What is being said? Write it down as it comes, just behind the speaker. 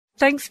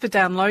Thanks for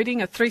downloading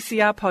a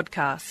 3CR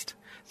podcast.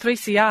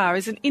 3CR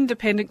is an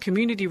independent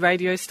community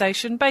radio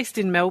station based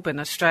in Melbourne,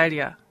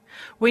 Australia.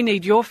 We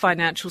need your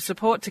financial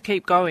support to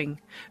keep going.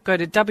 Go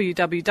to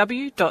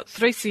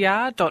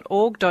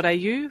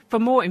www.3cr.org.au for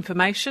more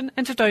information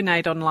and to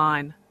donate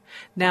online.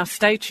 Now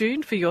stay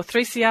tuned for your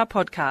 3CR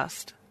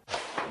podcast.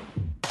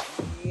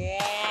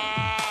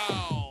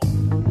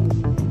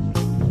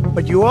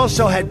 But you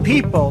also had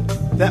people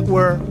that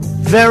were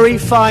very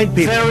fine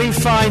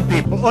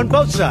people on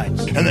both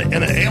sides. And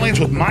the aliens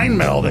with mind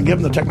meld and give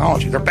them the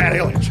technology. They're bad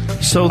aliens.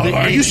 So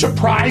are you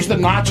surprised the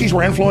Nazis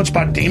were influenced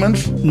by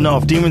demons? No,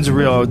 if demons are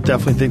real, I would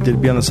definitely think they'd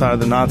be on the side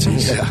of the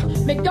Nazis. Yeah.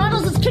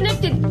 McDonald's is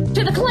connected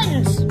to the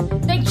Clintons.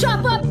 They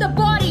chop up the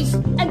bodies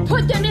and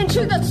put them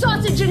into the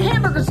sausage and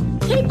hamburgers.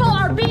 People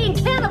are being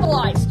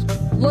cannibalized.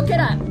 Look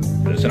it up.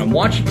 And I'm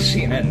watching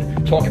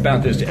CNN talk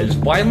about this as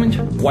violent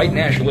white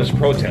nationalist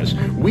protests.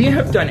 We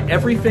have done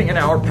everything in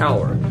our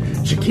power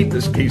to keep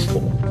this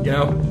peaceful, you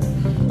know?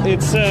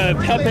 It's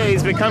Pepe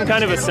has become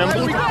kind of a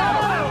symbol.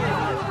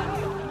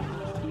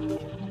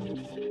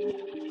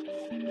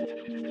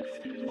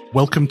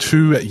 Welcome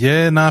to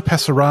Yeah Na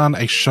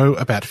Pasaran, a show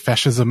about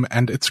fascism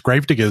and its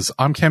gravediggers.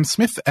 I'm Cam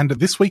Smith, and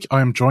this week I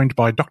am joined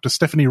by Dr.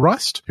 Stephanie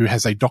Reist, who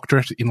has a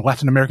doctorate in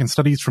Latin American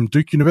Studies from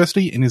Duke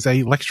University and is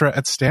a lecturer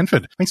at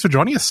Stanford. Thanks for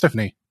joining us,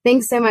 Stephanie.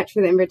 Thanks so much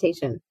for the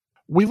invitation.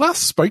 We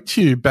last spoke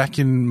to you back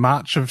in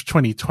March of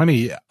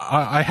 2020.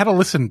 I had a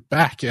listen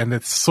back, and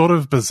it's sort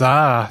of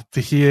bizarre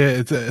to hear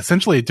it's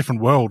essentially a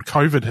different world.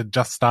 COVID had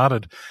just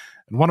started.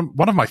 And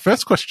one of my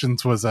first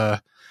questions was,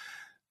 are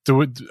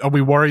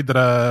we worried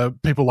that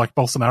people like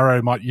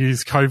Bolsonaro might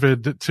use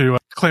COVID to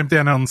clamp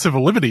down on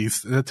civil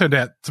liberties? It turned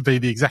out to be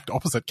the exact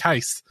opposite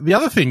case. The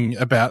other thing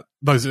about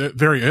those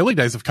very early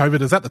days of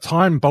COVID is at the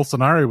time,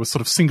 Bolsonaro was sort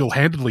of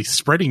single-handedly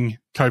spreading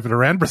COVID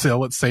around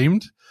Brazil, it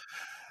seemed.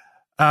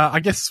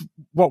 I guess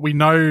what we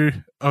know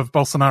of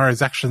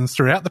Bolsonaro's actions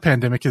throughout the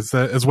pandemic is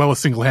that as well as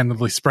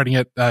single-handedly spreading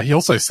it, he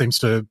also seems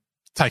to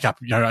take up,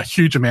 a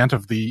huge amount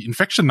of the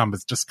infection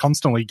numbers, just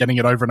constantly getting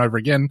it over and over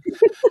again.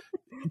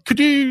 Could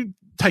you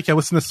take our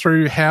listeners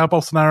through how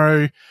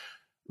Bolsonaro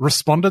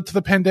responded to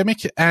the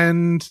pandemic,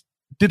 and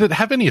did it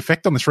have any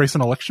effect on this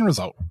recent election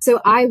result?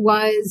 So I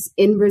was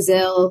in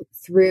Brazil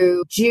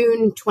through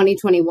June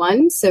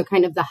 2021, so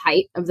kind of the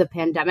height of the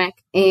pandemic.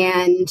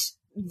 And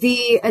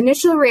the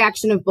initial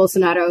reaction of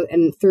Bolsonaro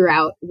and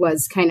throughout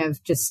was kind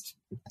of just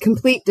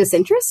complete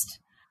disinterest.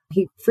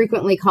 He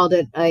frequently called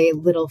it a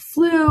little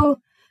flu.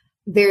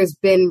 There's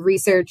been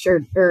research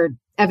or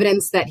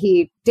evidence that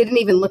he didn't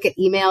even look at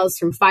emails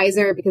from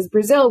Pfizer, because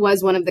Brazil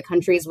was one of the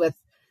countries with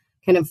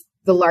kind of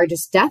the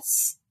largest death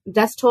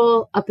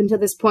toll up until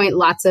this point.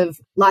 Lots of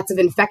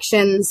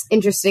infections.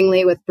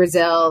 Interestingly, with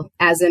Brazil,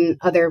 as in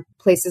other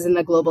places in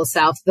the global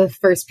south, the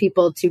first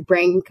people to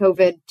bring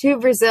COVID to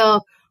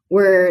Brazil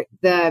were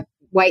the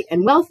white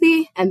and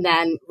wealthy, and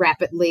then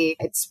rapidly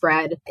it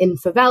spread in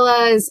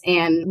favelas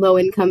and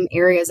low-income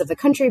areas of the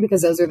country,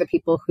 because those are the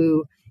people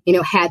who,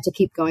 had to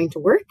keep going to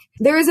work.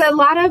 There is a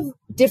lot of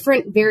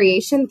different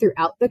variation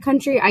throughout the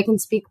country. I can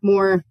speak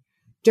more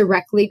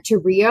directly to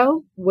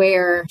Rio,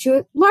 where to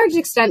a large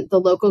extent, the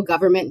local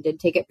government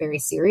did take it very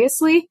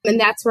seriously. And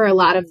that's where a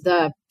lot of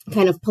the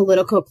kind of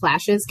political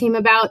clashes came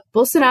about.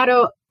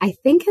 Bolsonaro, I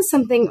think, has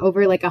something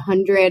over like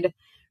 100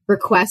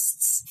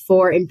 requests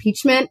for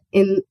impeachment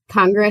in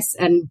Congress.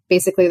 And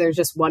basically there's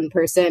just one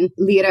person,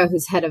 Lira,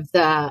 who's head of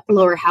the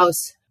lower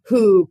house,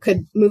 who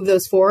could move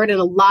those forward. And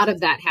a lot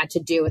of that had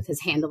to do with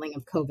his handling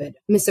of COVID,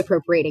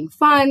 misappropriating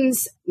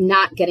funds,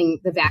 not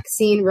getting the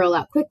vaccine roll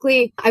out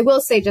quickly. I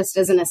will say, just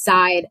as an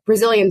aside,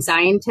 Brazilian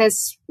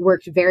scientists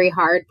worked very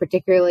hard,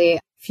 particularly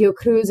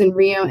Fiocruz in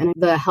Rio and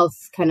the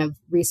health kind of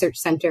research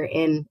center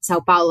in Sao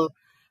Paulo.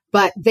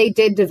 But they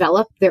did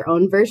develop their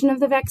own version of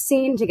the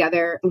vaccine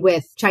together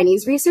with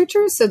Chinese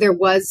researchers. So there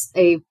was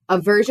a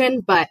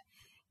version, but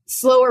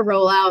slower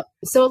rollout.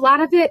 So a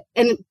lot of it,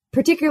 and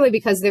particularly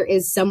because there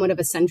is somewhat of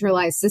a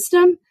centralized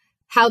system,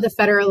 how the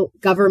federal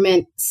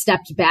government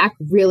stepped back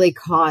really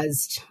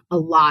caused a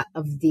lot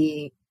of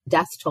the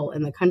death toll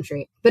in the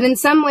country. But in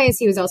some ways,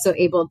 he was also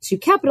able to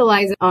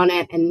capitalize on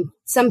it. And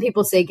some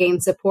people say gain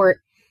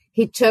support.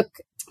 He took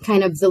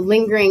kind of the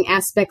lingering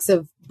aspects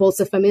of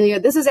Bolsa Familia.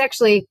 This is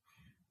actually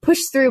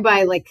pushed through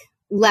by like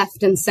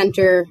left and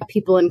center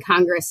people in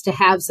Congress to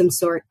have some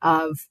sort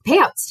of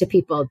payouts to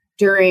people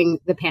during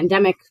the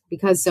pandemic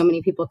because so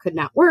many people could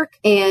not work.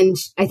 And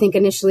I think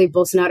initially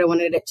Bolsonaro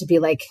wanted it to be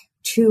like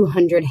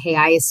 200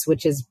 reais,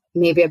 which is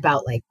maybe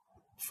about like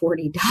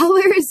 $40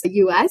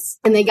 US.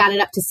 And they got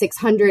it up to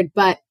 600.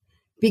 But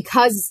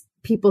because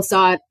people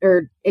saw it,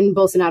 or in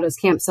Bolsonaro's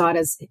camp saw it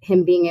as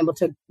him being able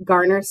to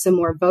garner some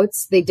more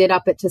votes, they did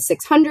up it to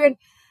 600.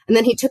 And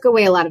then he took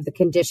away a lot of the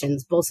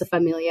conditions. Bolsa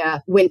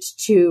Familia went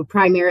to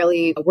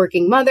primarily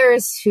working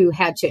mothers who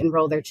had to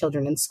enroll their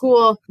children in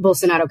school.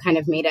 Bolsonaro kind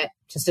of made it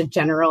just a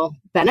general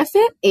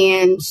benefit.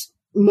 And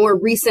more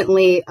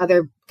recently,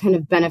 other kind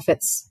of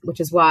benefits, which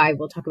is why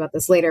we'll talk about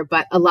this later,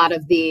 but a lot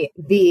of the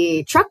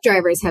truck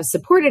drivers have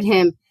supported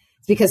him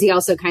because he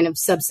also kind of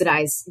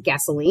subsidized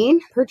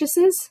gasoline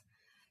purchases.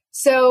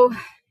 So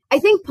I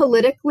think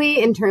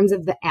politically, in terms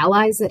of the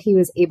allies that he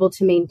was able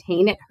to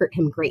maintain, it hurt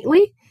him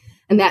greatly.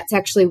 And that's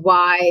actually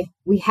why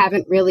we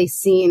haven't really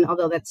seen,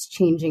 although that's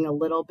changing a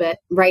little bit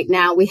right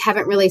now, we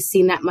haven't really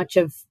seen that much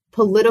of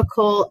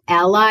political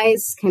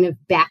allies kind of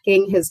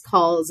backing his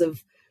calls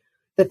of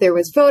that there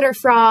was voter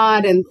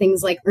fraud and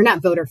things like, or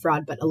not voter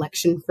fraud, but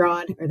election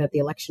fraud, or that the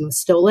election was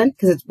stolen,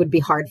 because it would be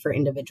hard for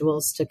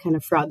individuals to kind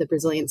of fraud the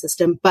Brazilian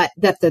system, but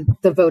that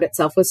the vote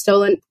itself was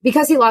stolen,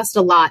 because he lost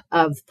a lot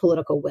of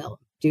political will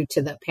due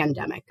to the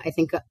pandemic. I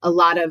think a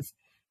lot of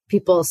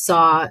people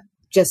saw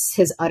just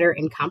his utter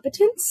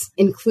incompetence,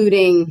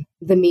 including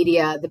the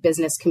media, the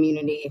business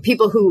community,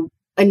 people who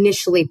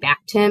initially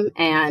backed him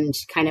and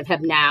kind of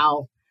have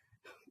now,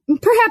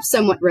 perhaps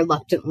somewhat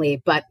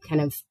reluctantly, but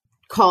kind of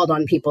called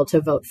on people to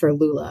vote for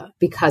Lula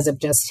because of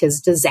just his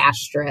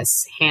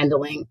disastrous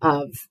handling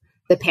of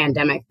the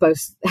pandemic, both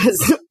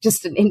as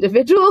just an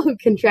individual who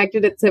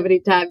contracted it so many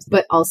times,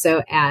 but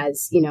also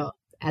as, you know,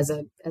 as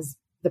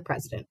the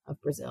president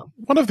of Brazil.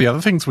 One of the other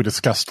things we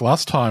discussed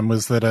last time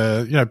was that,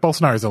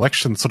 Bolsonaro's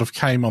election sort of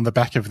came on the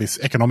back of this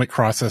economic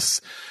crisis.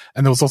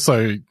 And there was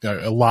also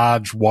a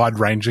large,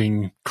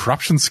 wide-ranging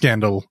corruption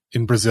scandal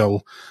in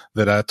Brazil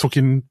that took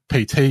in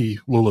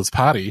PT, Lula's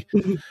party.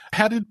 Mm-hmm.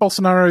 How did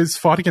Bolsonaro's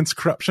fight against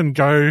corruption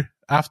go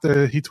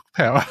after he took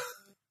power?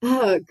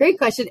 Oh, great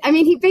question. I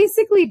mean, he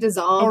basically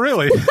dissolved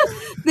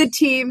the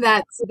team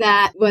that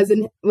was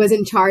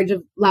in charge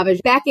of Lava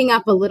Jato. Backing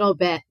up a little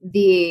bit,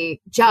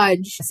 the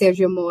judge,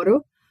 Sergio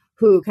Moro,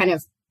 who kind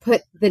of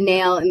put the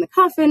nail in the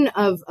coffin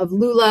of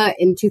Lula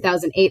in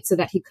 2008 so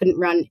that he couldn't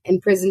run,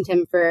 imprisoned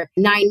him for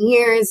 9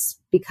 years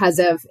because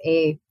of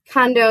a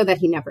condo that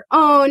he never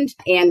owned,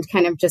 and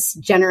kind of just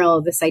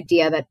general this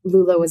idea that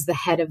Lula was the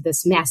head of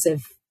this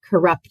massive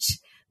corrupt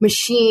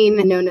machine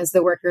known as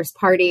the Workers'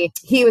 Party.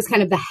 He was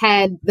kind of the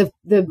head,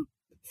 the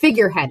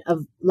figurehead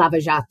of Lava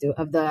Jato,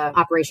 of the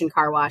Operation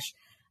Car Wash.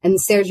 And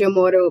Sergio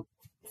Moro,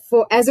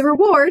 as a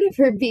reward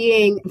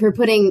for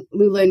putting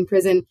Lula in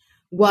prison,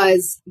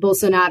 was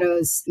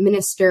Bolsonaro's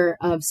Minister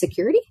of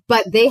Security.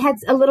 But they had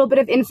a little bit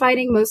of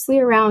infighting, mostly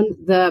around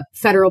the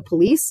federal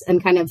police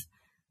and kind of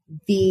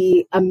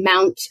the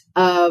amount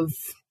of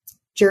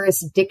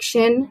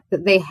jurisdiction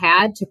that they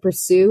had to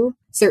pursue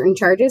certain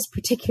charges,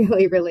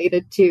 particularly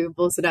related to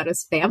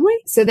Bolsonaro's family.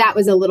 So that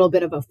was a little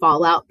bit of a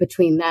fallout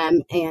between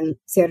them, and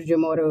Sergio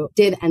Moro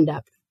did end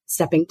up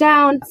stepping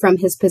down from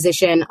his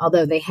position,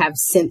 although they have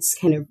since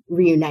kind of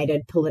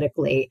reunited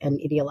politically and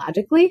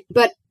ideologically.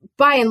 But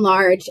by and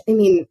large, I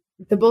mean,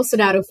 the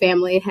Bolsonaro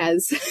family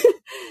has,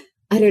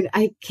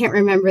 I can't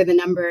remember the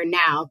number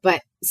now,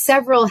 but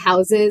several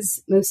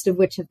houses, most of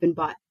which have been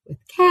bought with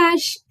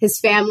cash. His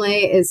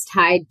family is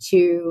tied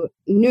to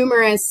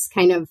numerous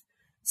kind of,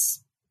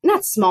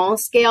 not small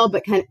scale,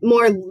 but kind of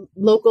more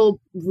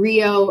local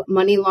Rio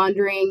money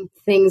laundering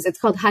things. It's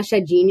called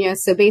rachadinha.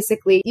 So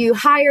basically you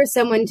hire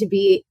someone to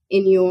be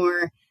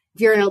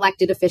if you're an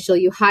elected official,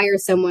 you hire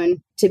someone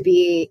to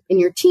be in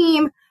your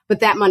team, but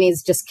that money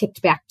is just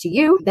kicked back to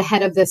you. The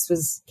head of this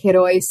was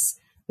Queiroz,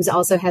 who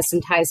also has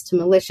some ties to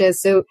militias.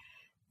 So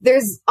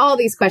there's all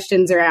these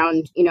questions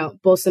around,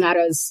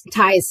 Bolsonaro's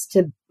ties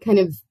to kind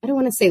of, I don't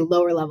want to say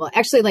lower level,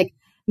 actually like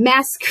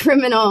mass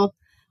criminal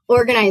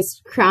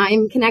organized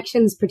crime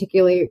connections,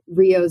 particularly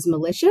Rio's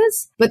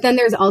militias. But then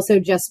there's also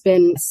just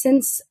been,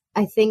 since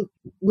I think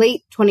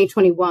late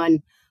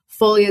 2021,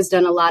 Folha's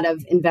done a lot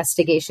of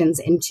investigations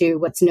into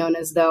what's known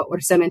as the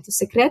Orçamento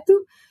Secreto,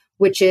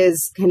 which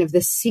is kind of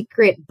the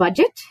secret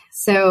budget.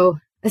 So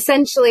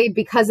essentially,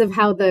 because of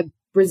how the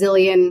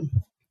Brazilian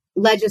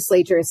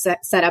legislature is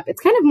set up,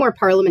 it's kind of more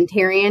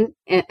parliamentarian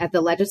at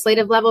the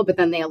legislative level, but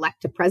then they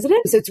elect a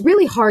president. So it's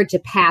really hard to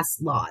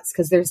pass laws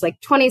because there's like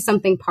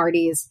 20-something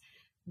parties.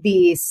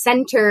 The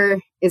center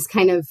is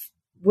kind of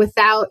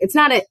it's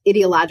not an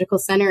ideological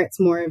center. It's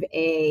more of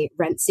a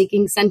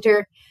rent-seeking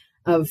center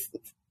of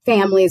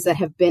families that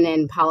have been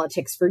in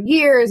politics for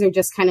years, or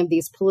just kind of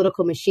these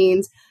political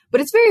machines.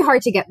 But it's very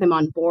hard to get them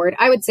on board.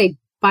 I would say,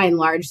 by and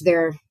large,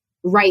 they're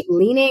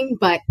right-leaning,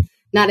 but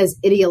not as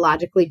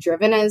ideologically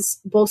driven as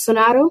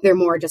Bolsonaro. They're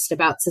more just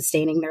about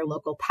sustaining their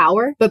local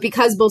power. But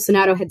because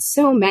Bolsonaro had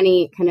so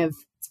many kind of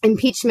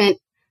impeachment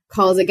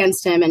calls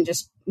against him and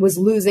just was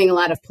losing a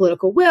lot of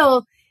political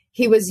will,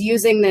 he was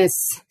using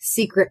this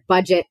secret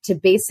budget to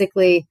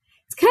basically,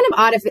 it's kind of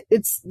odd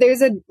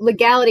there's a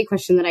legality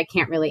question that I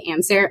can't really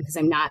answer because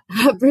I'm not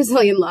a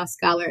Brazilian law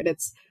scholar and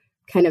it's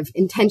kind of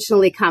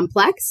intentionally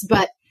complex,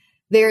 but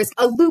there's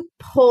a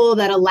loophole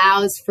that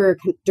allows for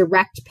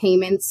direct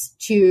payments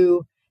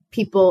to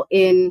people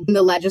in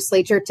the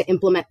legislature to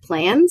implement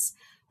plans,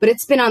 but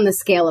it's been on the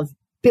scale of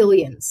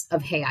billions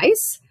of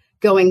reais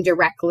going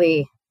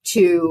directly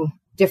to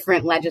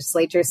different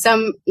legislatures,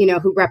 some,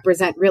 who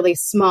represent really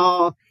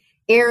small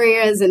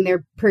areas, and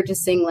they're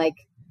purchasing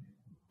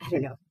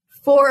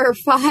 4 or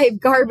 5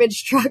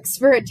 garbage trucks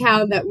for a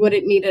town that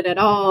wouldn't need it at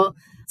all.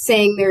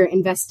 saying they're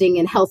investing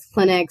in health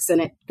clinics and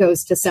it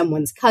goes to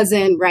someone's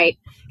cousin, right?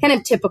 Kind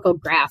of typical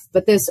graph.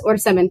 But this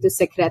Orçamento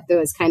Secreto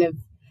has kind of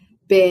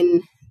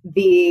been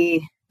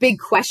the big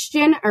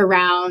question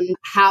around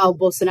how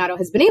Bolsonaro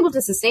has been able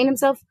to sustain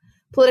himself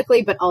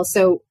politically, but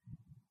also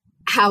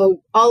how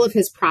all of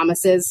his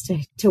promises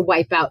to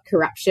wipe out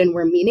corruption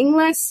were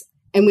meaningless.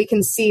 And we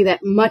can see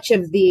that much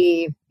of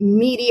the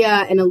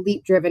media and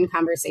elite-driven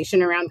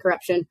conversation around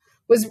corruption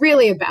was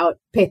really about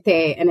PT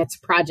and its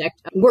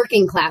project,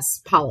 working class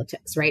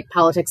politics, right?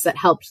 Politics that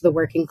helped the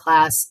working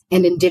class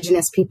and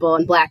indigenous people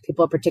and Black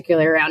people,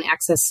 particularly around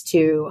access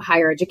to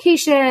higher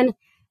education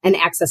and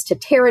access to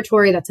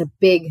territory. That's a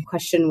big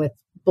question with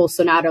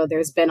Bolsonaro.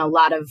 There's been a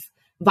lot of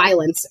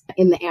violence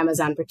in the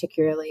Amazon,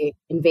 particularly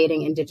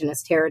invading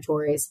indigenous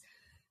territories.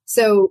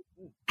 So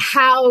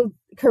how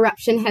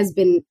corruption has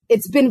been,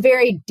 it's been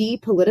very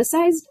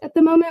depoliticized at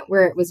the moment,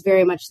 where it was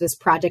very much this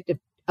project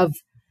of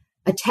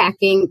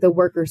attacking the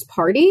Workers'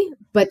 Party.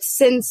 But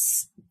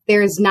since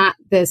there's not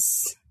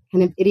this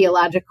kind of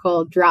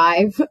ideological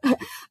drive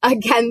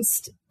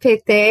against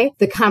PT,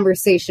 the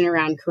conversation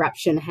around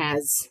corruption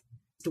has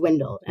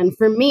dwindled. And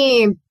for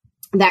me,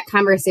 that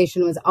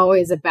conversation was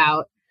always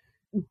about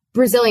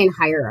Brazilian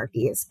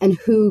hierarchies and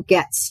who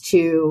gets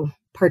to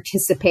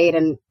participate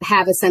and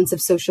have a sense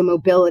of social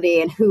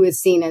mobility and who is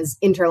seen as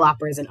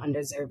interlopers and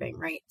undeserving,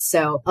 right?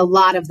 So a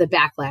lot of the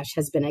backlash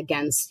has been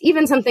against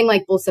even something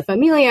like Bolsa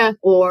Familia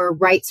or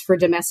rights for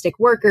domestic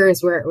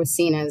workers, where it was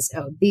seen as,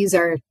 oh, these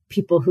are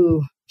people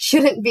who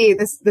shouldn't be.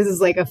 This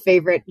is like a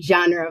favorite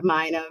genre of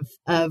mine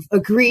of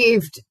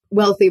aggrieved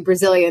wealthy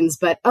Brazilians,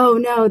 but oh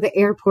no, the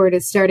airport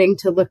is starting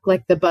to look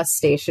like the bus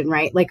station,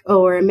 right? Like,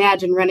 oh, or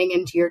imagine running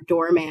into your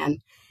doorman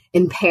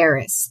in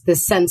Paris, the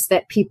sense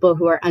that people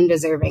who are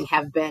undeserving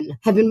have been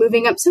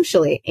moving up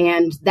socially.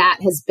 And that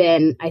has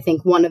been, I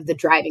think, one of the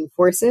driving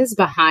forces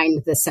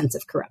behind the sense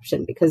of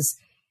corruption, because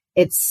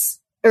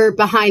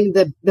behind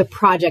the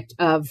project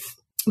of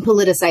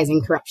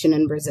politicizing corruption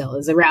in Brazil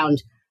is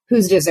around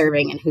who's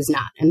deserving and who's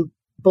not. And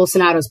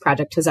Bolsonaro's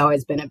project has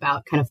always been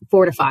about kind of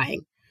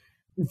fortifying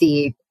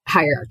the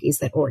hierarchies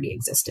that already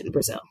exist in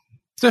Brazil.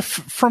 Steph,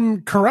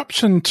 from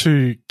corruption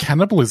to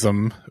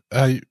cannibalism,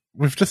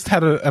 we've just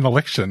had an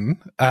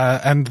election,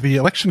 and the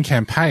election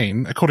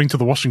campaign, according to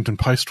the Washington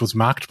Post, was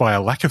marked by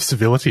a lack of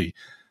civility,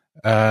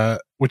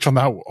 which on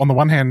the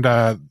one hand,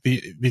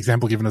 the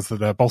example given is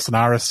that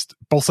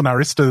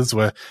Bolsonaristas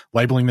were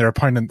labeling their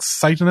opponents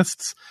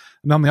Satanists.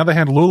 And on the other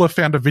hand, Lula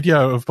found a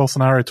video of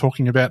Bolsonaro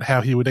talking about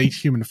how he would eat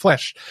human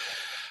flesh,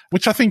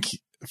 which I think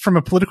from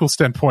a political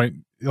standpoint,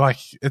 like,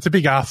 it's a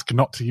big ask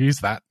not to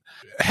use that.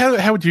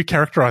 How would you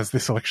characterize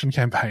this election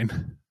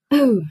campaign?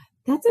 Oh,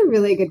 that's a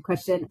really good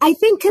question. I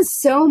think because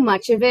so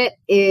much of it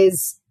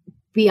is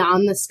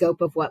beyond the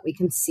scope of what we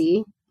can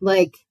see.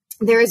 Like,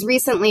 there is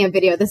recently a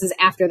video, this is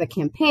after the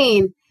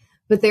campaign,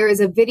 but there is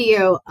a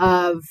video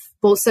of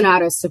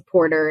Bolsonaro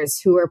supporters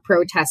who are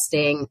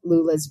protesting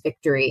Lula's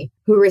victory,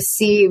 who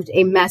received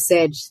a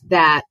message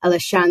that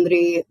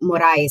Alexandre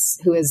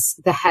Moraes, who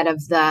is the head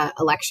of the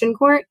election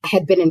court,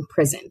 had been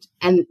imprisoned.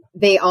 And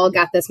they all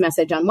got this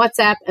message on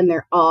WhatsApp, and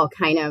they're all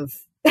kind of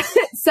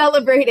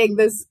celebrating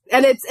this.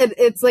 And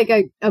it's like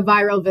a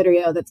viral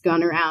video that's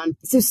gone around.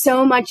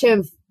 So much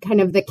of kind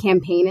of the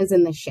campaign is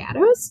in the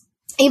shadows,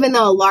 even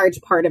though a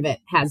large part of it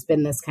has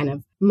been this kind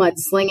of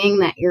mudslinging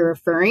that you're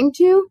referring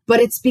to. But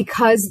it's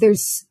because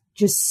there's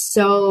just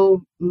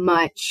so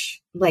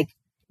much like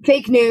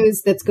fake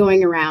news that's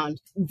going around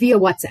via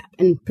WhatsApp,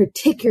 and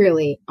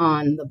particularly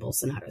on the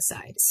Bolsonaro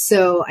side.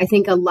 So I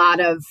think a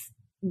lot of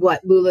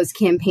what Lula's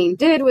campaign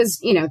did was,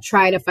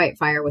 try to fight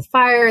fire with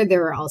fire.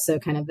 There were also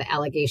kind of the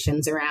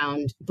allegations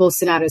around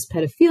Bolsonaro's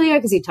pedophilia,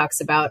 because he talks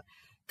about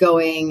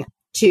going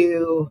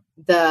to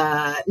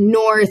the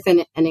north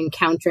and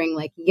encountering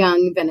like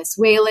young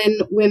Venezuelan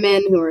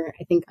women who were,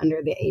 I think,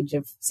 under the age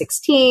of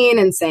 16,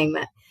 and saying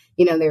that,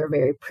 they were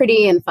very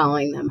pretty and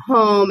following them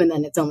home. And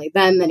then it's only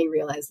then that he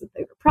realized that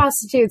they were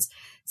prostitutes.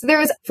 So there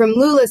was, from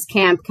Lula's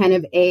camp, kind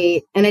of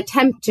an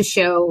attempt to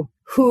show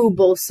who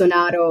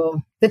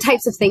Bolsonaro, the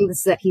types of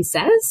things that he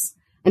says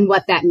and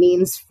what that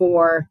means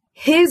for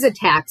his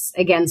attacks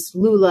against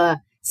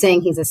Lula,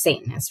 saying he's a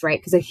Satanist, right?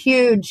 Because a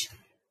huge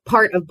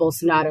part of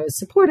Bolsonaro's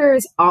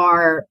supporters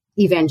are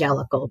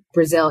evangelical.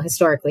 Brazil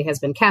historically has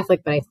been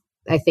Catholic, but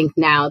I think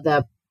now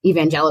the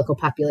evangelical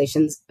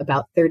population's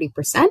about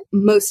 30%,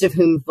 most of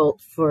whom vote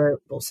for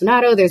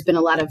Bolsonaro. There's been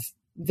a lot of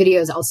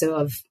videos also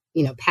of,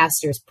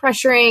 pastors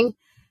pressuring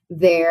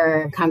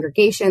their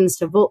congregations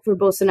to vote for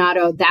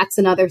Bolsonaro. That's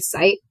another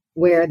site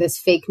where this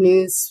fake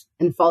news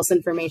and false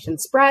information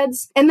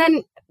spreads. And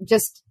then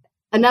just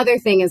another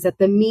thing is that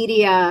the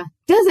media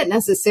doesn't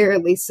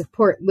necessarily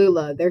support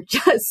Lula. They're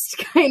just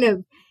kind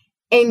of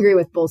angry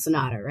with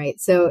Bolsonaro, right?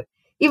 So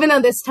even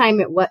though this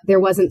time there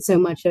wasn't so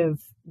much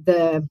of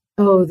the,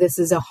 oh, this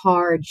is a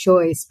hard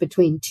choice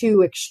between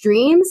two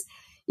extremes,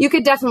 you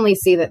could definitely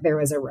see that there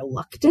was a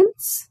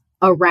reluctance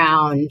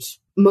around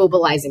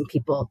mobilizing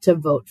people to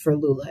vote for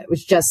Lula. It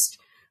was just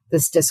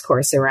this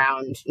discourse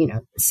around,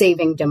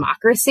 saving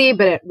democracy,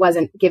 but it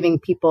wasn't giving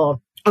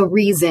people a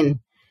reason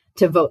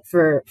to vote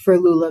for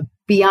Lula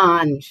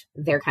beyond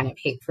their kind of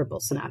hate for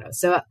Bolsonaro.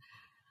 So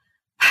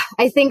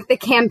I think the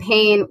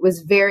campaign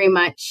was very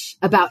much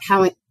about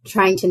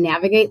trying to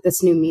navigate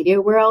this new media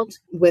world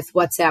with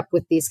WhatsApp,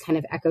 with these kind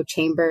of echo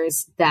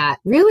chambers that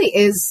really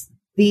is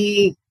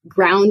the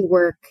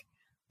groundwork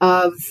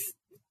of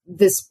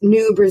this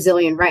new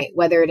Brazilian right,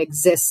 whether it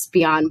exists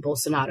beyond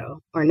Bolsonaro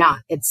or not.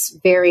 It's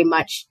very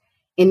much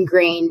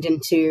ingrained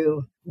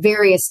into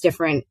various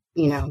different,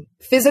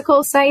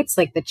 physical sites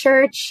like the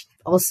church,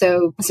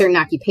 also certain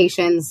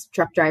occupations,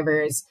 truck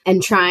drivers,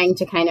 and trying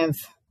to kind of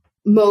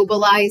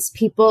mobilize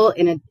people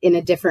in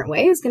a different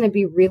way is going to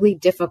be really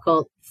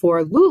difficult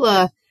for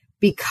Lula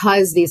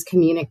because these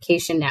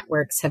communication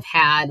networks have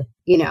had,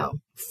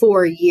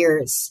 4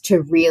 years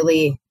to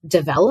really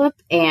develop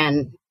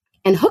and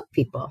hook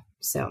people.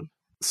 So,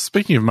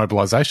 speaking of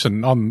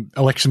mobilization, on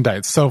election day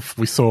itself,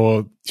 we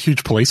saw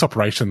huge police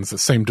operations that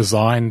seemed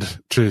designed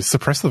to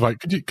suppress the vote.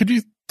 Could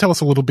you tell us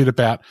a little bit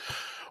about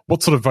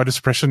what sort of voter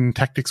suppression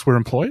tactics were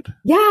employed?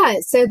 Yeah,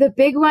 so the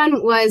big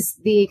one was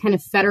the kind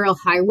of federal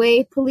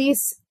highway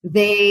police.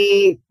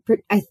 They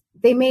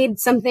made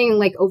something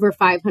like over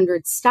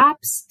 500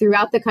 stops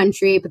throughout the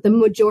country, but the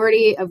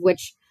majority of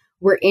which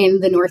were in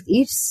the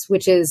Northeast,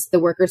 which is the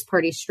Workers'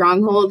 Party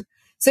stronghold.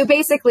 So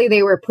basically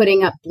they were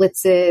putting up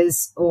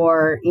blitzes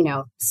or,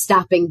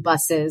 stopping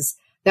buses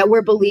that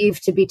were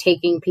believed to be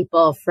taking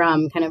people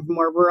from kind of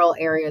more rural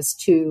areas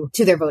to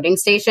their voting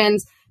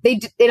stations.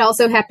 It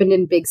also happened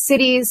in big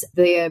cities.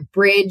 The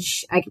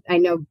bridge, I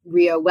know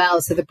Rio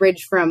well, so the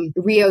bridge from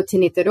Rio to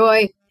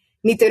Niterói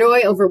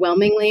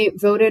overwhelmingly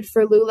voted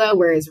for Lula,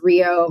 whereas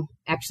Rio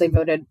actually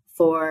voted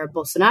for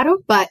Bolsonaro.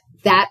 But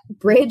that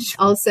bridge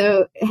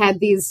also had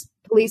these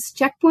police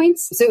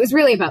checkpoints. So it was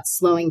really about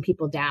slowing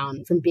people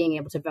down from being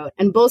able to vote.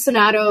 And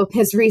Bolsonaro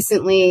has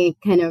recently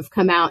kind of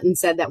come out and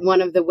said that one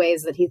of the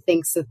ways that he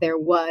thinks that there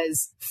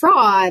was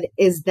fraud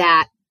is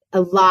that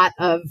a lot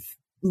of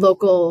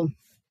local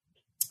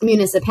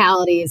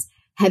municipalities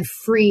had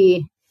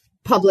free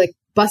public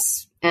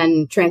bus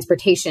and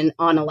transportation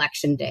on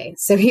election day.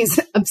 So he's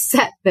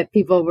upset that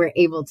people were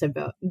able to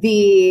vote.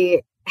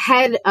 The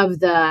head of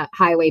the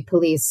highway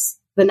police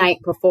the night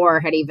before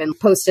had even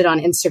posted on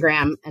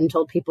Instagram and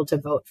told people to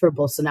vote for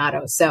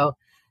Bolsonaro. So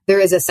there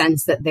is a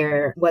sense that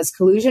there was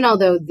collusion,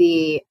 although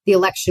the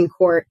election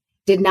court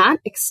did not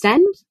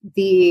extend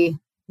the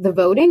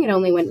voting. It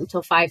only went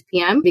until 5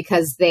 p.m.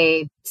 because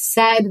they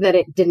said that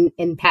it didn't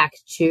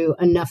impact to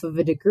enough of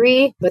a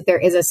degree, but there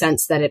is a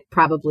sense that it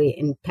probably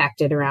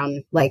impacted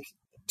around like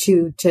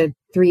 2 to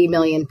 3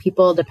 million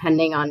people,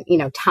 depending on,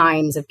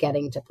 times of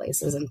getting to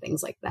places and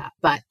things like that.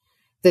 But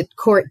the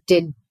court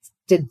did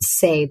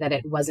say that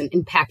it wasn't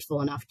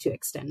impactful enough to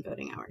extend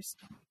voting hours.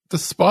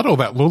 Despite all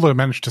that, Lula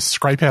managed to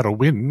scrape out a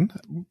win.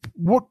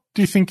 What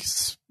do you think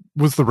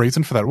was the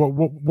reason for that?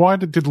 Why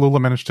did Lula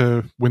manage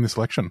to win this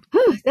election?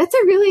 That's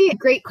a really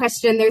great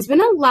question. There's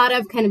been a lot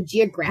of kind of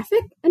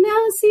geographic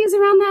analyses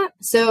around that.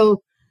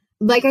 So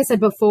like I said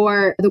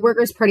before, the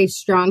Workers' Party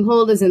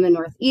stronghold is in the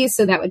Northeast.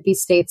 So that would be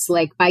states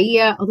like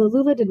Bahia, although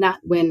Lula did not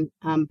win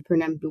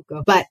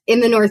Pernambuco. But in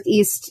the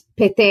Northeast,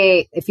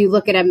 PT, if you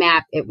look at a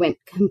map, it went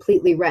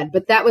completely red.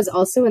 But that was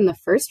also in the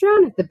first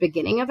round at the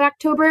beginning of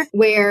October,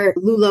 where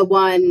Lula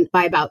won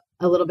by about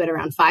a little bit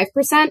around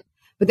 5%.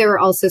 But there were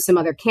also some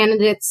other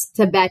candidates.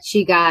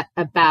 Tabechi got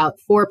about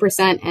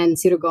 4% and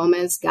Ciro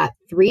Gomes got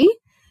 3%.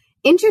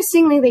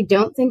 Interestingly, they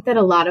don't think that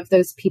a lot of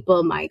those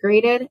people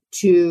migrated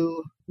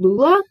to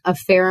Lula. A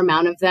fair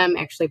amount of them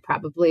actually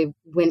probably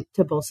went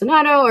to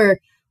Bolsonaro or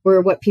were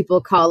what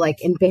people call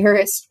like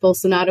embarrassed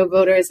Bolsonaro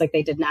voters, like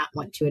they did not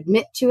want to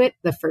admit to it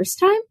the first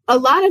time. A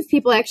lot of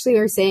people actually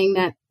are saying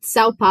that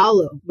Sao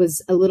Paulo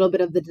was a little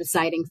bit of the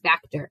deciding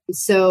factor.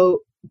 So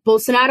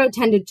Bolsonaro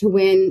tended to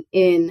win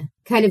in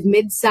kind of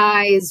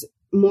mid-size,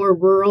 more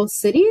rural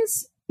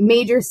cities,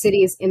 major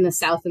cities in the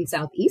South and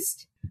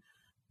Southeast.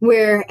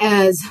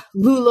 Whereas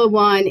Lula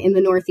won in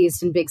the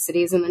Northeast and big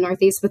cities in the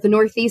Northeast, but the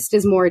Northeast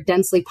is more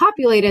densely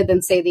populated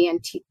than, say, the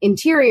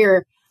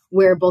interior,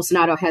 where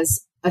Bolsonaro has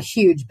a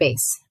huge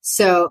base.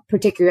 So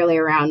particularly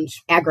around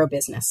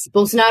agribusiness.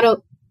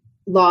 Bolsonaro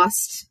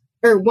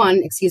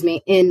won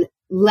in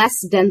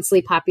less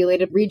densely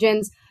populated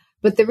regions.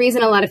 But the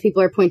reason a lot of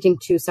people are pointing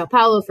to Sao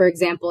Paulo, for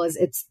example, is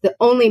it's the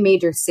only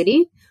major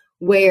city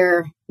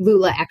where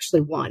Lula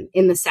actually won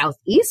in the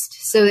Southeast.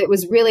 So it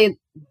was really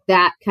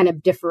that kind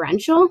of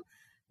differential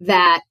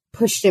that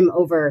pushed him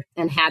over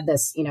and had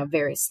this,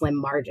 very slim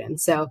margin.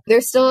 So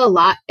there's still a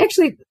lot.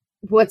 Actually,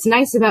 what's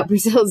nice about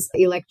Brazil's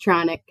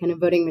electronic kind of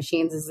voting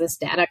machines is this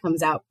data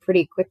comes out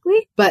pretty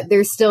quickly, but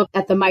there's still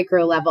at the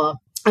micro level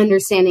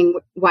understanding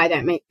why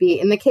that might be.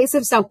 In the case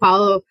of Sao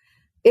Paulo,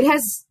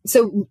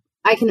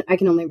 I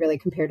can only really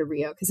compare to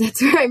Rio because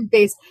that's where I'm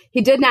based.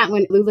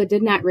 Lula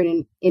did not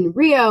win in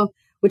Rio,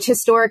 which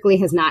historically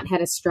has not had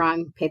a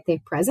strong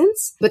PT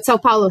presence, but Sao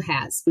Paulo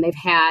has. And they've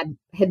had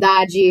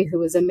Haddad, who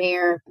was a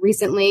mayor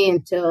recently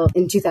until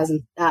in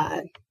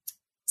 2016,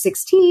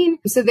 2016.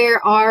 So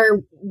there are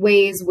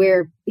ways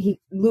where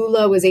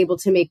Lula was able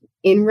to make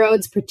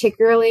inroads,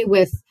 particularly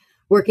with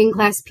working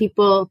class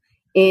people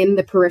in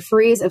the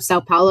peripheries of Sao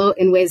Paulo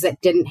in ways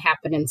that didn't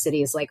happen in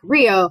cities like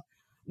Rio,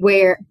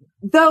 where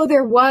though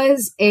there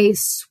was a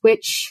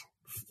switch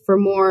for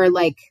more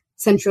like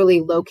centrally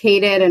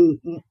located, and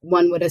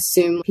one would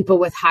assume people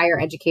with higher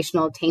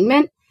educational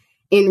attainment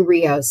in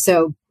Rio.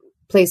 So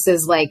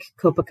places like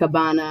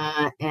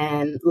Copacabana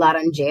and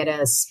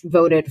Laranjeiras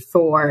voted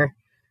for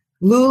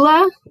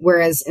Lula,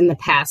 whereas in the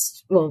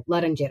past, well,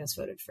 Laranjeiras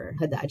voted for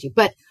Haddad.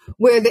 But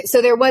so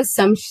there was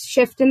some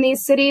shift in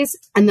these cities,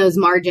 and those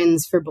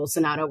margins for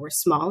Bolsonaro were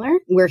smaller,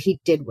 where he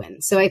did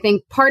win. So I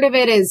think part of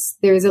it is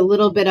there's a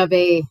little bit of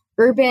a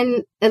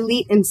urban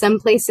elite in some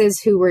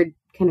places who were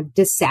kind of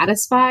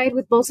dissatisfied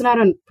with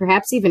Bolsonaro and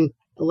perhaps even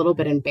a little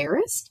bit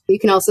embarrassed. You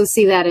can also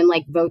see that in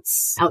like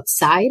votes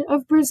outside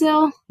of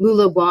Brazil.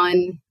 Lula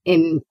won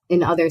in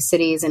other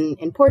cities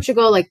in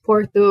Portugal, like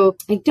Porto.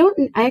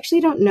 I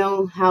actually don't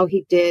know how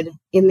he did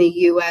in the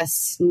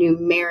US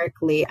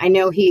numerically. I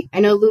know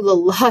Lula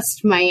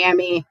lost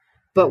Miami,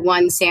 but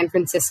won San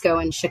Francisco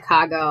and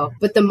Chicago,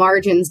 but the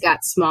margins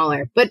got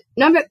smaller. But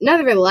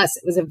nevertheless,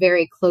 it was a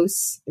very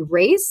close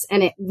race,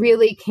 and it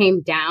really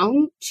came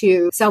down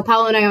to Sao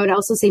Paulo, and I would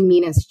also say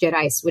Minas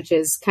Gerais, which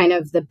is kind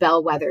of the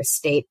bellwether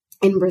state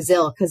in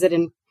Brazil, because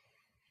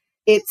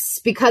it's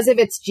because of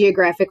its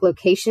geographic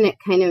location, it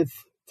kind of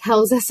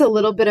tells us a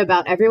little bit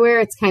about everywhere.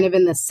 It's kind of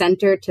in the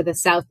center to the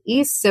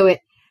southeast, so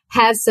it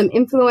has some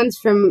influence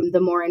from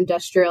the more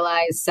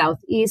industrialized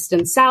southeast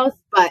and south,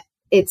 but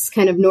its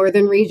kind of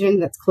northern region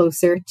that's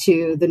closer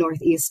to the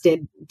northeast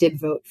did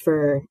vote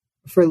for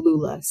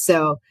Lula.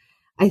 So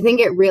I think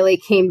it really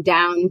came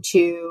down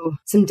to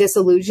some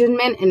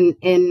disillusionment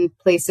in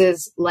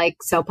places like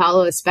Sao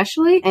Paulo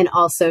especially, and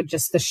also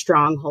just the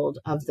stronghold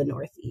of the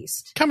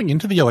northeast. Coming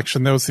into the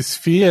election, there was this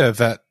fear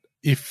that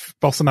if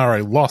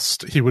Bolsonaro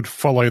lost, he would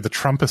follow the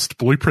Trumpist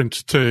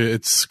blueprint to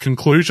its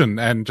conclusion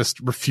and just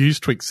refuse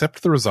to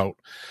accept the result.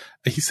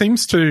 He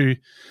seems to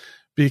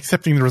be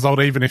accepting the result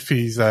even if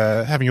he's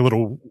having a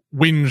little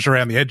whinge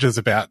around the edges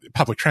about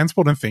public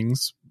transport and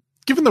things.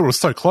 Given that it was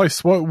so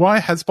close, why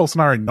has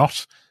Bolsonaro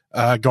not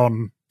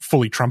gone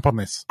fully Trump on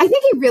this? I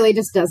think he really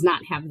just does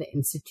not have the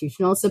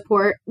institutional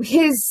support.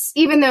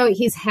 Even though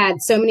he's had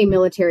so many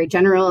military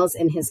generals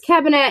in his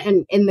cabinet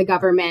and in the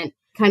government,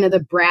 kind of the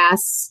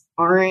brass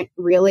aren't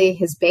really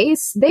his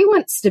base. They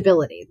want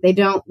stability. They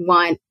don't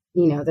want,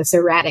 this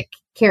erratic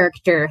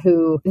character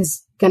who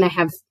is going to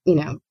have,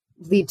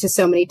 lead to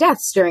so many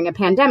deaths during a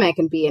pandemic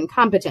and be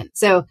incompetent.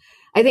 So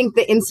I think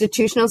the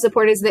institutional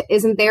support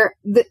isn't there.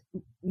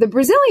 The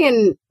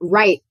Brazilian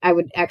right, I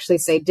would actually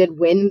say, did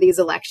win these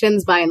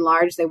elections by and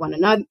large. They won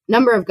a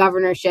number of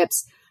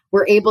governorships,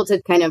 were able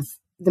to kind of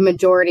the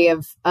majority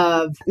of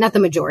not the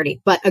majority,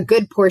 but a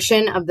good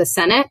portion of the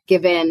Senate,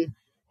 given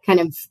kind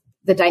of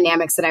the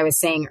dynamics that I was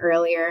saying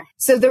earlier.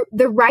 So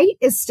the right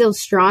is still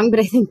strong, but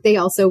I think they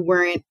also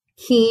weren't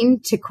keen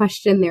to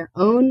question their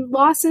own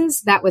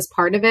losses. That was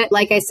part of it.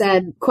 Like I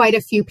said, quite a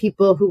few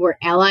people who were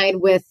allied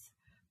with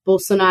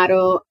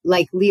Bolsonaro,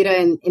 like Lira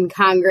in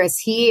Congress,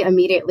 he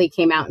immediately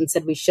came out and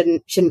said we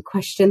shouldn't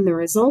question the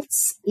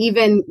results.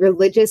 Even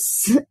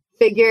religious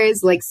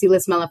figures like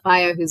Silas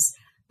Malafaia, who's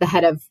the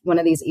head of one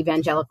of these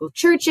evangelical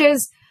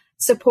churches,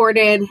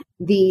 supported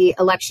the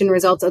election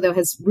results, although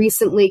has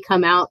recently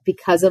come out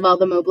because of all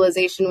the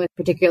mobilization with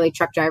particularly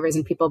truck drivers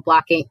and people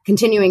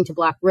continuing to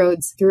block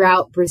roads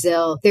throughout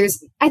Brazil.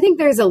 I think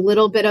there's a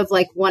little bit of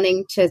like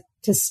wanting to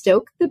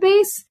stoke the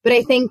base, but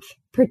I think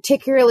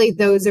particularly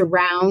those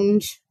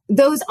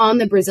on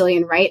the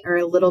Brazilian right are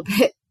a little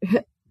bit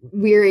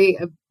weary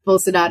of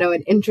Bolsonaro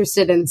and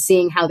interested in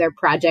seeing how their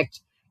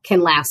project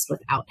can last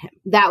without him.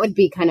 That would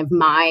be kind of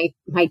my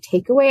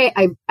takeaway.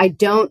 I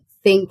don't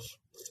think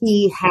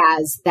he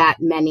has that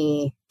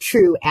many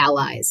true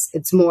allies.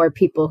 It's more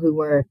people who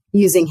were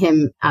using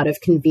him out of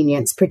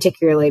convenience,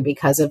 particularly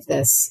because of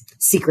this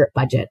secret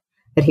budget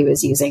that he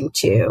was using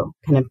to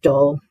kind of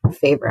dole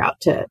favor out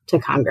to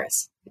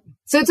Congress.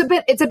 So it's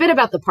a bit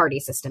about the party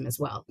system as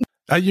well.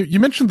 You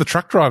mentioned the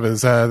truck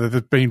drivers. There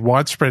have been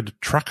widespread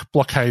truck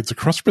blockades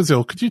across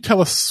Brazil. Could you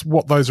tell us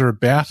what those are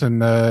about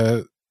and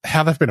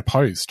how they've been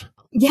opposed?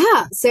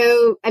 Yeah.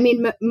 So, I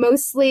mean,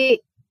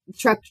 mostly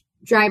truck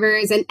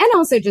drivers and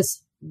also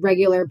just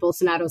regular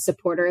Bolsonaro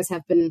supporters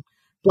have been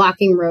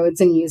blocking roads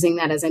and using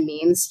that as a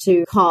means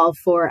to call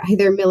for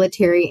either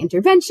military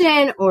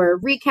intervention or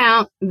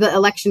recount. The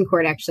election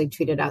court actually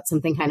tweeted out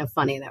something kind of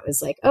funny that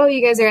was like, oh,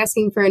 you guys are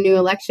asking for a new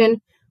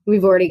election?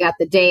 We've already got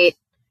the date.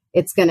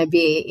 It's going to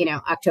be,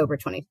 October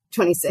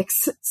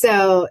 2026.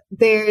 So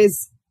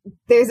there's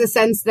a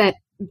sense that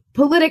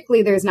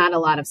politically there's not a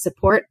lot of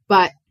support,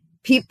 but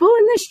people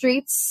in the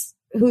streets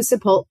who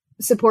support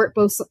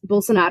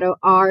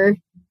Bolsonaro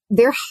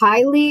they're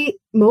highly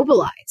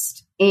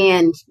mobilized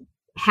and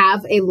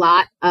have a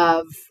lot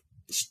of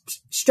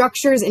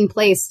structures in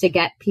place to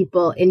get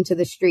people into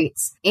the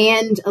streets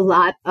and a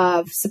lot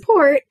of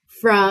support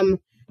from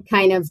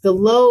kind of the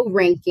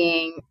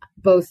low-ranking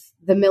both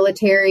the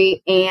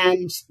military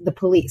and the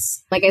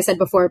police. Like I said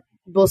before,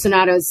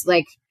 Bolsonaro's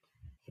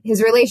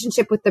his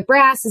relationship with the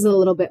brass is a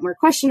little bit more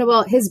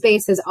questionable. His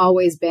base has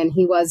always been,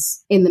 he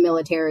was in the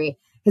military,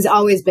 has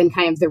always been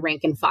kind of the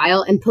rank and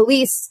file, and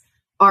police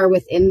are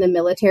within the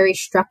military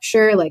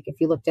structure. Like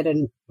if you looked at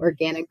an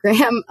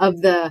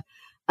organogram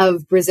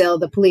of Brazil,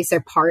 the police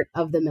are part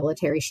of the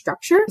military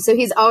structure. So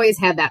he's always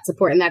had that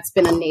support, and that's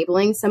been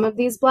enabling some of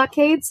these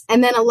blockades.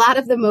 And then a lot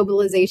of the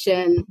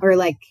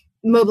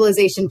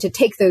mobilization to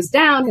take those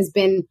down has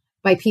been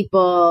by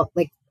people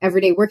like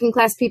everyday working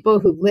class people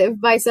who live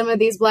by some of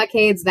these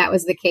blockades. That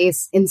was the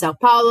case in Sao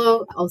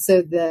Paulo.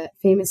 Also the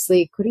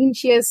famously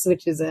Corinthians,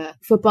 which is a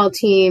football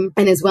team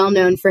and is well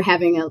known for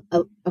having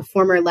a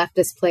former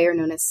leftist player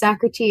known as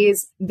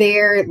Socrates.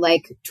 Their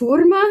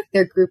Turma,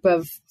 their group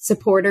of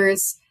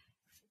supporters,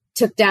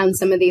 took down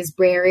some of these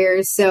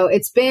barriers. So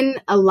it's been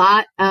a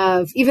lot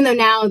of, even though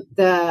now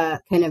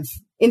the kind of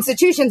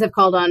institutions have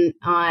called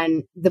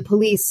on the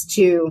police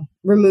to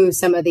remove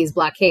some of these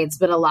blockades,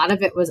 but a lot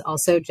of it was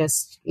also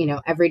just,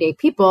 everyday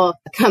people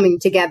coming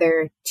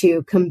together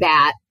to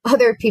combat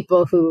other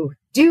people who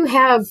do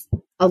have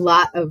a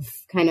lot of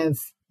kind of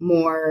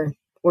more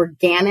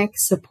organic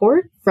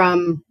support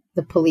from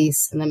the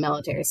police and the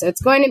military. So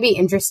it's going to be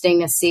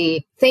interesting to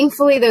see.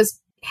 Thankfully, those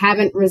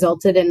haven't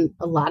resulted in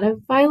a lot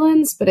of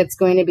violence, but it's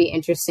going to be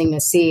interesting to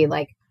see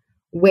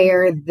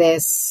where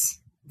this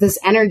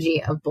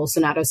energy of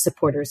Bolsonaro's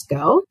supporters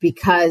go,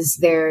 because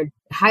they're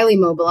highly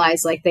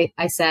mobilized,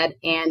 I said,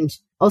 and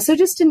also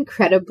just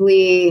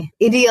incredibly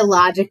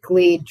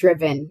ideologically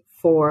driven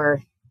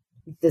for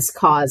this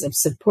cause of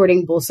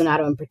supporting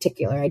Bolsonaro in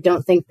particular. I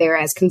don't think they're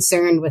as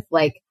concerned with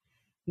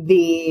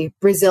the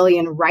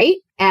Brazilian right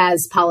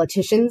as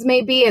politicians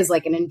may be, as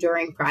an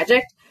enduring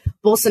project.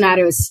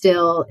 Bolsonaro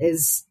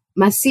is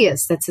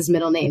Macias, that's his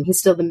middle name. He's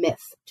still the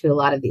myth to a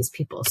lot of these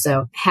people.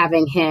 So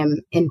having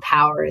him in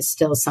power is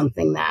still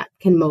something that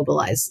can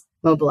mobilize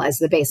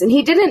the base. And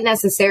he didn't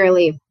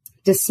necessarily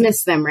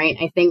dismiss them, right?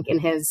 I think in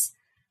his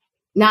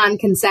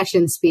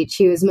non-concession speech,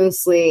 he was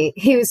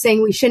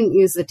saying we shouldn't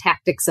use the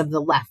tactics of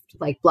the left,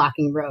 like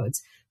blocking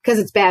roads, because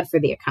it's bad for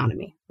the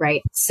economy,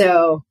 right?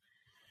 So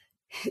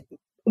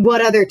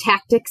what other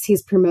tactics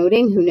he's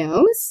promoting, who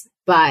knows?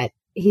 But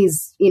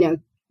he's,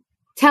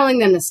 telling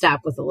them to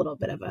stop with a little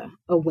bit of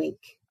a wink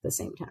at the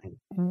same time.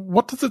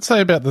 What does it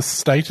say about the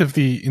state of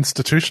the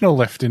institutional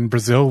left in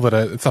Brazil that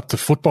it's up to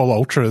football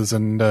ultras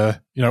and,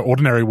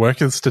 ordinary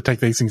workers to take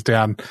these things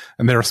down,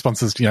 and their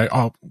response is,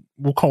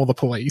 we'll call the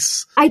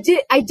police? I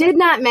did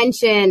not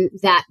mention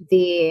that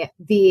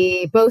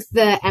both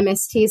the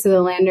MST, so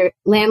the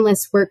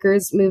landless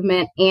workers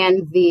movement,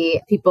 and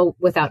the people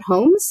without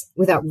homes,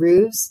 without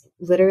roofs,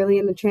 literally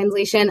in the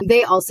translation,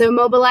 they also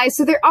mobilized.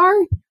 So there are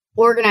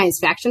organized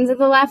factions of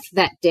the left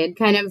that did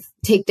kind of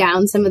take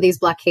down some of these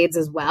blockades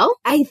as well.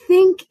 I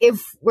think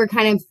if we're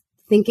kind of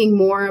thinking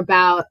more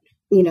about,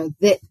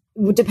 that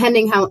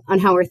depending on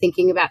how we're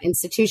thinking about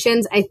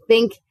institutions, I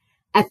think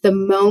at the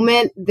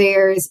moment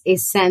there's a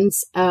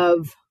sense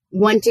of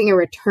wanting a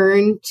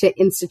return to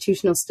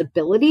institutional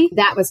stability.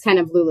 That was kind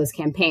of Lula's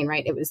campaign,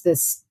 right? It was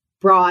this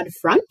broad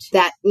front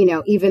that,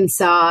 even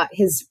saw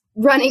his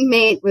running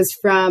mate was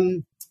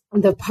from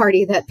the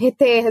party that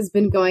PT has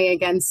been going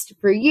against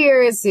for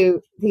years.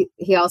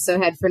 He also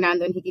had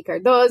Fernando Henrique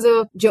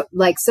Cardoso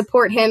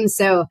support him.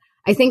 So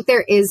I think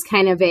there is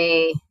kind of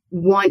a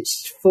want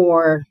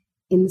for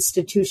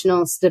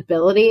institutional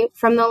stability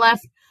from the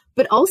left,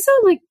 but also,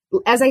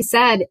 as I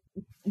said,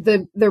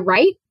 the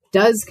right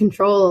does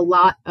control a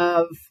lot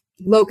of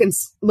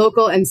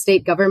local and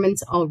state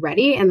governments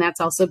already, and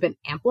that's also been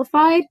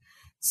amplified.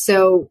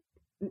 So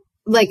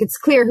it's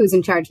clear who's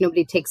in charge.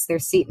 Nobody takes their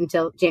seat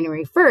until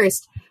January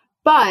 1st.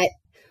 But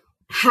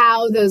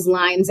how those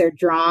lines are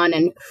drawn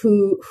and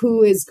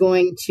who is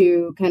going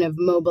to kind of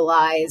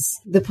mobilize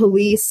the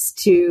police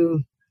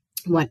to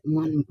what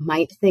one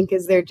might think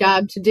is their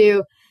job to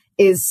do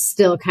is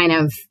still kind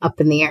of up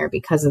in the air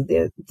because of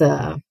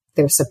their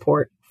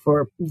support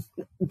for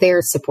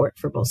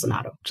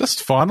Bolsonaro.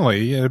 Just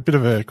finally, a bit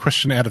of a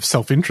question out of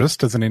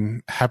self-interest as an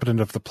inhabitant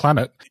of the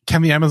planet.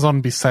 Can the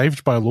Amazon be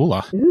saved by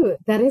Lula? Ooh,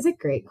 that is a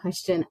great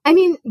question. I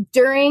mean,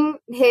 during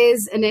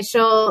his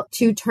initial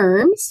 2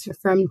 terms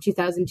from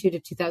 2002 to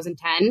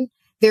 2010,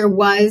 there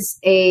was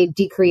a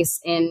decrease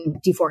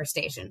in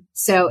deforestation.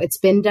 So it's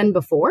been done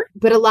before,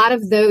 but a lot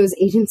of those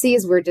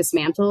agencies were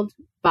dismantled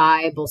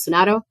by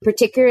Bolsonaro,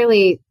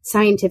 particularly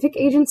scientific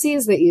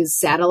agencies that use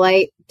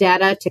satellite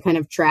data to kind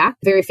of track.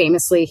 Very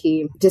famously,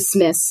 he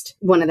dismissed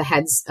one of the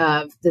heads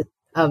of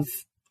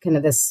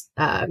this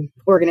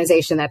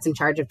organization that's in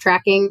charge of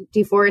tracking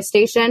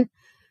deforestation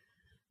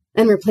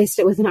and replaced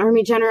it with an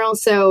army general.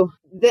 So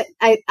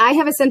I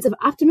have a sense of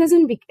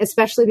optimism,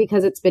 especially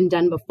because it's been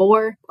done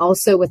before.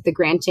 Also with the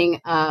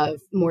granting of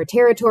more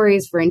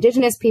territories for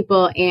indigenous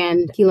people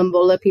and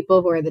Quilombola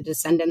people, who are the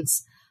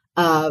descendants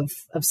of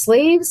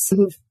slaves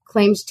who've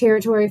claimed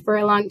territory for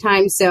a long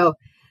time. So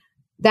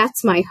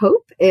that's my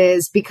hope,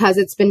 is because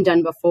it's been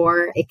done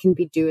before, it can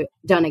be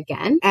done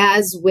again.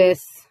 As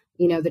with,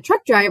 the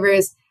truck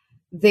drivers,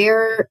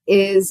 there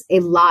is a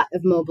lot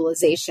of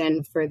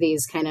mobilization for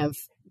these kind of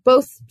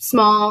both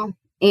small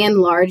and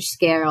large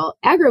scale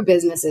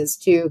agribusinesses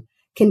to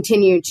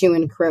continue to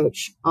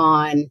encroach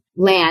on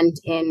land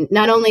in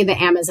not only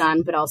the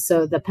Amazon, but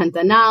also the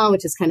Pantanal,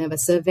 which is kind of a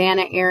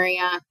savanna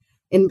area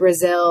in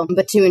Brazil,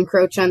 but to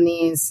encroach on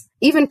these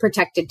even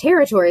protected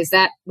territories.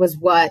 That was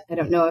what, I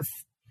don't know if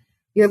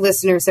your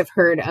listeners have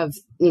heard of,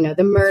 the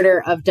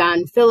murder of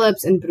Don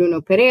Phillips and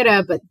Bruno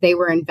Pereira, but they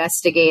were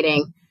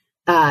investigating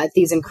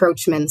these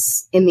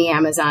encroachments in the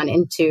Amazon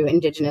into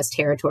indigenous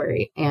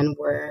territory and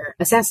were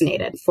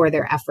assassinated for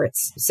their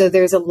efforts. So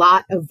there's a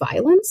lot of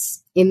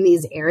violence in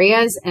these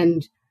areas,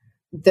 and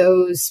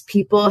those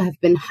people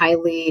have been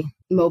highly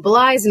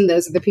mobilized. And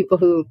those are the people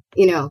who,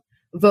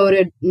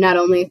 voted not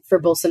only for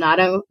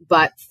Bolsonaro,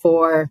 but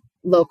for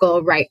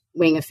local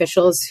right-wing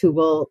officials who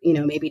will,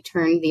 maybe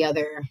turn the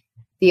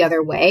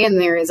other way.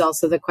 And there is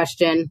also the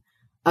question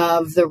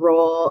of the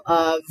role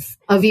of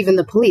even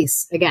the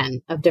police,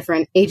 again, of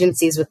different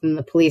agencies within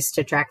the police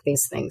to track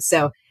these things.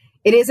 So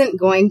it isn't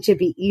going to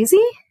be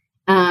easy.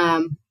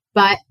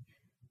 But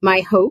my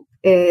hope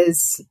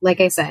is,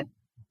 like I said,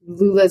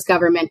 Lula's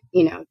government,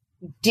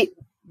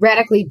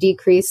 radically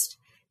decreased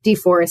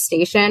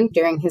deforestation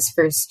during his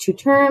first 2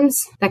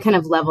 terms. That kind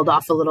of leveled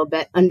off a little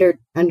bit under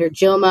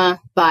Dilma.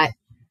 But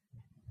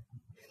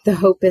the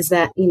hope is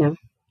that,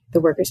 the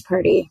Workers'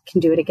 Party can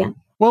do it again.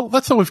 Well,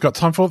 that's all we've got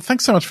time for.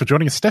 Thanks so much for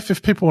joining us, Steph.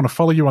 If people want to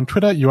follow you on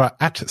Twitter, you are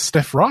at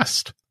Steph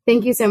Reist.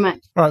 Thank you so much.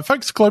 All right,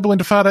 folks, Global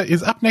Intifada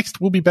is up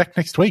next. We'll be back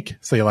next week.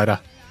 See you later.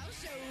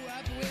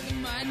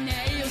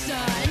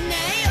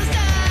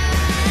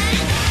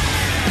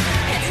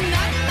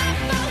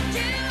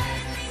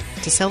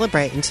 To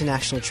celebrate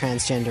International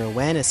Transgender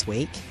Awareness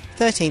Week,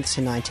 13th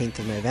to 19th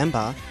of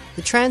November,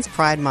 the Trans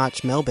Pride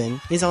March Melbourne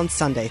is on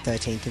Sunday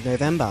 13th of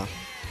November.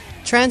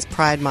 Trans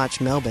Pride March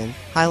Melbourne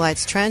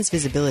highlights trans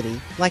visibility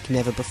like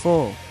never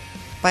before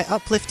by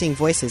uplifting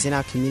voices in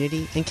our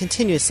community and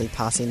continuously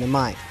passing the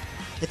mic.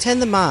 Attend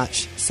the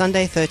march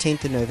Sunday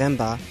 13th of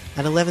November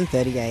at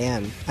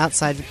 11:30am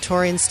outside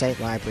Victorian State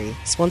Library,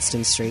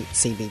 Swanston Street,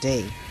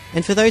 CBD.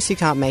 And for those who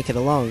can't make it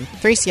along,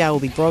 3CR will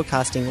be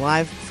broadcasting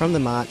live from the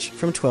march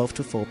from 12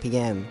 to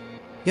 4pm.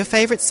 Your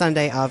favourite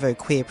Sunday Arvo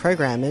queer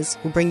programmers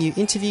will bring you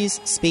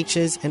interviews,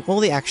 speeches and all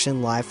the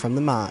action live from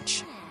the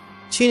march.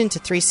 Tune into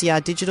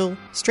 3CR Digital,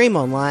 stream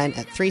online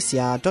at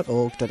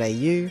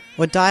 3cr.org.au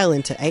or dial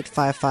into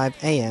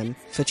 855am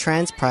for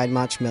Trans Pride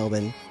March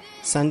Melbourne,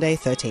 Sunday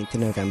 13th of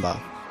November.